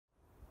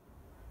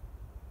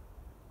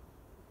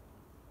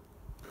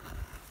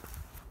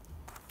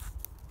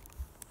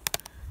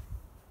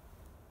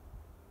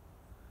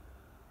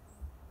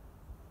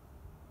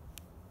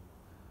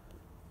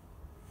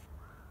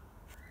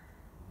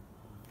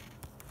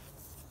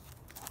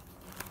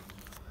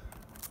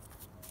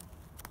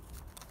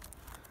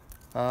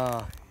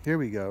Ah, here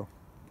we go.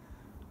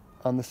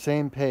 On the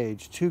same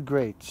page, two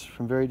greats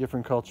from very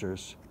different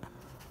cultures.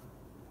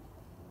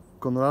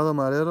 Conrado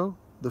Marrero,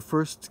 the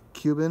first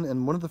Cuban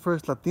and one of the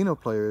first Latino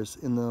players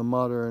in the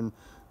modern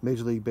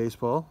Major League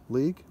Baseball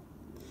league.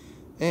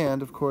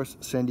 And, of course,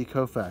 Sandy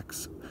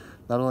Koufax,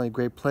 not only a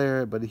great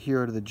player, but a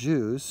hero to the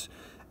Jews.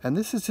 And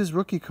this is his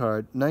rookie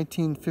card,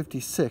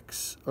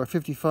 1956, or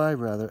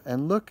 55 rather.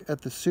 And look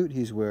at the suit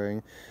he's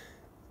wearing,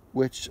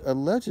 which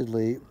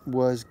allegedly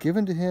was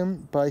given to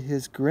him by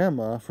his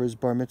grandma for his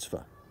bar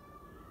mitzvah.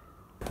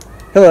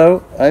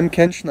 Hello, I'm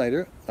Ken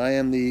Schneider. I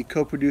am the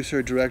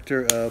co-producer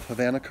director of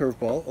Havana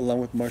Curveball, along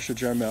with Marcia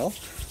Jarmel,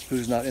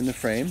 who's not in the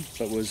frame,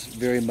 but was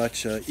very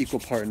much an equal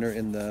partner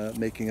in the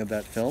making of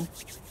that film.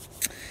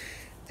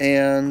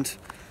 And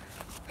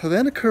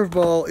Havana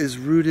Curveball is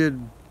rooted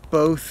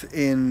both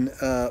in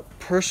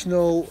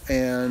personal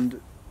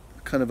and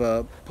kind of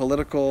a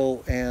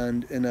political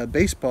and in a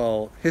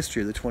baseball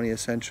history of the 20th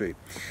century.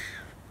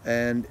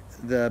 And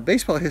the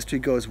baseball history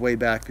goes way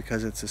back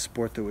because it's a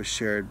sport that was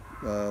shared,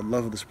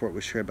 love of the sport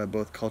was shared by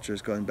both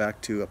cultures going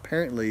back to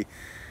apparently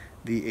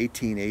the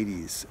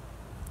 1880s,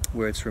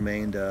 where it's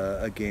remained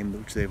a game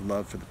which they've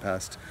loved for the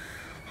past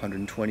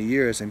 120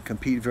 years and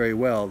compete very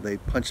well. They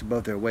punch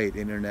above their weight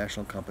in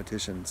international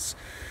competitions.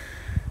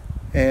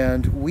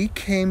 And we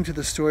came to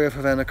the story of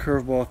Havana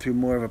Curveball through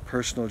more of a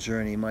personal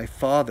journey. My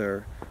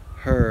father,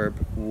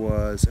 Herb,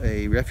 was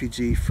a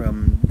refugee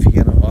from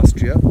Vienna,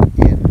 Austria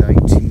in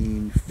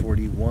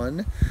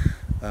 1941,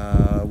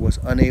 was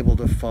unable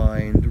to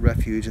find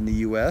refuge in the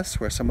U.S.,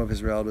 where some of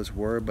his relatives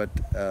were, but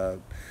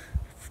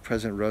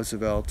President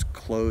Roosevelt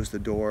closed the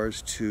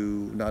doors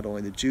to not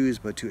only the Jews,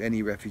 but to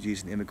any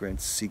refugees and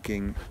immigrants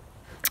seeking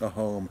a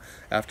home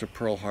after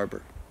Pearl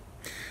Harbor.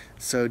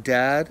 So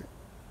Dad,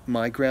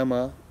 my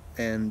grandma,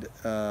 and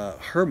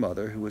her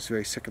mother, who was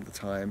very sick at the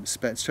time,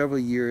 spent several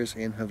years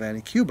in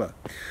Havana, Cuba,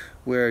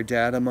 where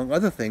Dad, among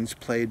other things,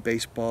 played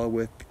baseball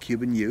with the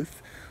Cuban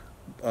youth,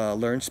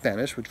 learned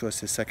Spanish, which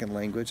was his second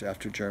language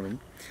after German,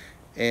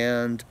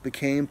 and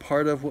became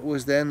part of what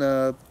was then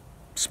a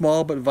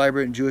small but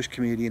vibrant Jewish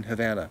community in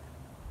Havana.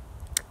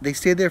 They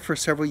stayed there for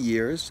several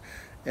years,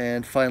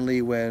 and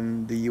finally,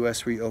 when the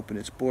U.S. reopened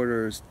its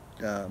borders,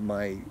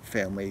 my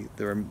family,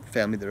 the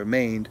family that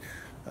remained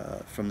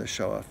from the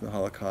Shoah, from the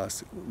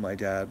Holocaust, my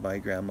dad, my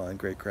grandma, and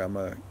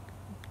great-grandma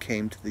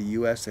came to the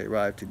U.S. They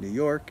arrived in New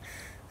York,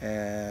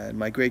 and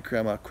my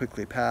great-grandma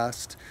quickly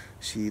passed.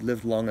 She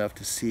lived long enough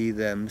to see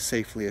them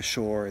safely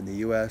ashore in the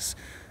U.S.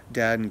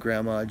 Dad and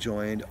Grandma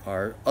joined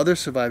our other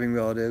surviving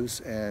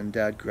relatives, and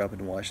Dad grew up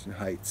in Washington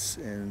Heights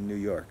in New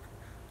York,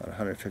 on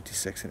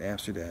 156 in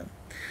Amsterdam,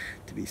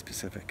 to be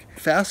specific.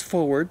 Fast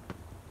forward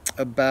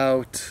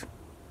about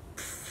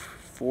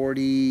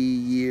 40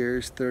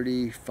 years,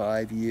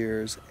 35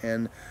 years,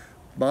 and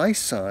my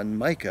son,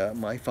 Micah,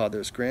 my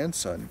father's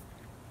grandson,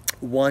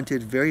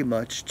 wanted very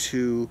much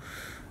to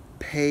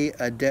pay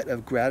a debt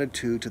of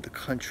gratitude to the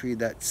country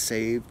that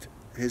saved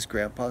his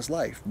grandpa's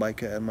life.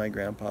 Micah and my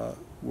grandpa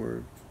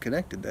were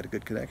connected, they had a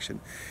good connection.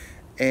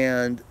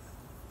 And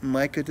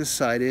Micah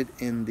decided,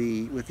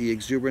 with the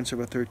exuberance of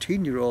a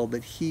 13-year-old,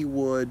 that he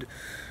would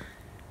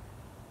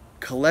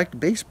collect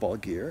baseball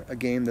gear, a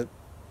game that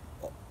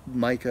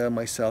Micah,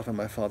 myself, and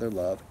my father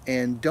love,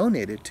 and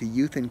donate it to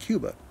youth in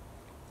Cuba.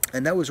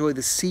 And that was really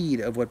the seed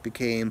of what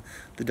became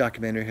the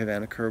documentary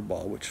Havana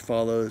Curveball, which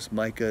follows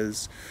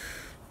Micah's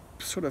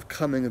sort of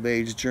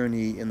coming-of-age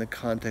journey in the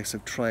context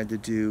of trying to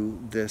do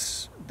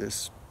this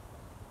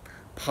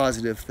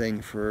positive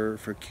thing for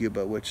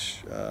Cuba,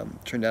 which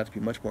turned out to be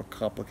much more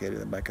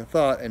complicated than Micah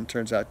thought, and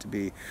turns out to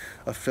be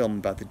a film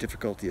about the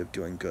difficulty of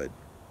doing good.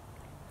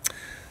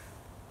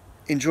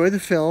 Enjoy the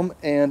film,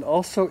 and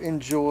also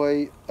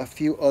enjoy a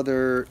few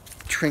other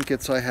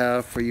trinkets I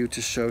have for you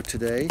to show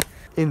today.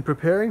 In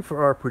preparing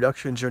for our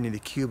production journey to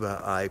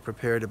Cuba, I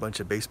prepared a bunch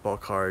of baseball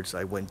cards.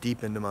 I went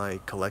deep into my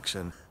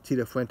collection.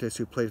 Tito Fuentes,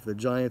 who played for the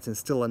Giants and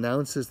still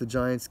announces the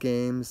Giants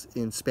games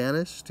in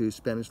Spanish to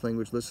Spanish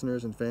language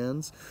listeners and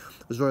fans.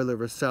 Zoilo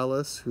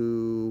Rosales,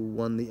 who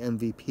won the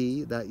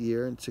MVP that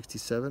year in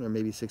 '67, or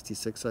maybe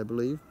 '66, I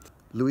believe.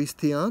 Luis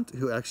Tiant,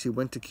 who actually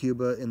went to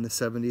Cuba in the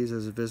 '70s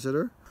as a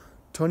visitor.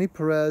 Tony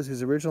Perez,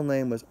 whose original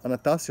name was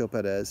Anastasio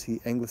Perez, he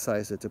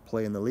anglicized it to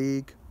play in the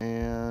league.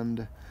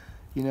 And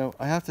you know,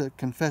 I have to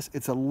confess,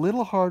 it's a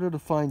little harder to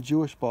find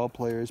Jewish ball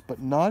players,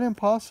 but not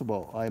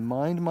impossible. I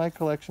mined my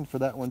collection for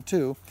that one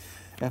too,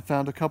 and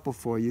found a couple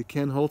for you.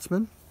 Ken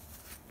Holtzman.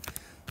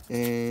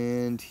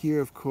 And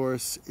here, of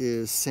course,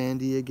 is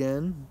Sandy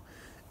again.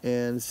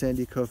 And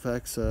Sandy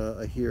Koufax,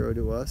 a hero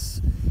to us.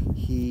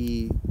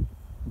 He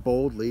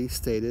boldly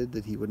stated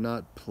that he would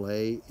not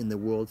play in the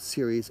World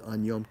Series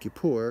on Yom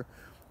Kippur.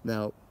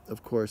 Now,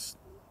 of course,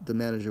 the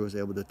manager was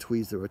able to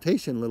tweeze the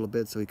rotation a little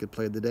bit so he could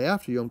play the day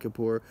after Yom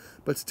Kippur,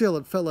 but still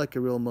it felt like a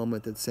real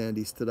moment that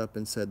Sandy stood up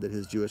and said that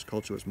his Jewish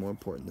culture was more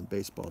important than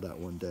baseball that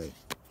one day.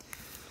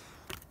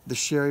 The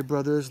Sherry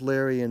brothers,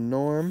 Larry and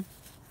Norm,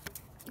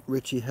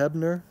 Richie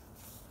Hebner,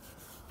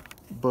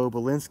 Bo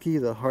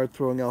Belinsky, the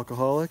hard-throwing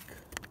alcoholic.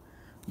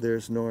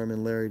 There's Norm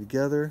and Larry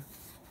together.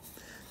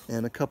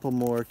 And a couple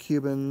more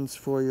Cubans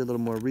for you, a little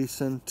more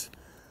recent.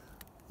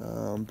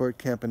 Bert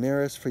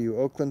Campaneris for you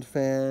Oakland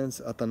fans.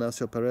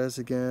 Atanasio Perez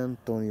again.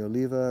 Tony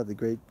Oliva, the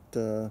great,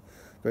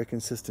 very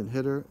consistent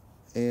hitter.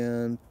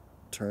 And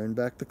turn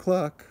back the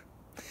clock.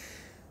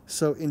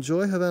 So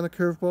enjoy Havana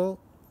Curveball.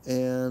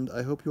 And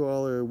I hope you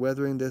all are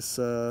weathering this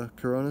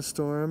corona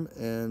storm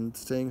and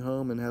staying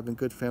home and having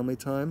good family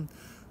time.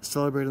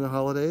 Celebrating the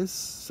holidays,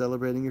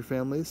 celebrating your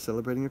families,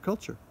 celebrating your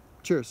culture.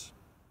 Cheers.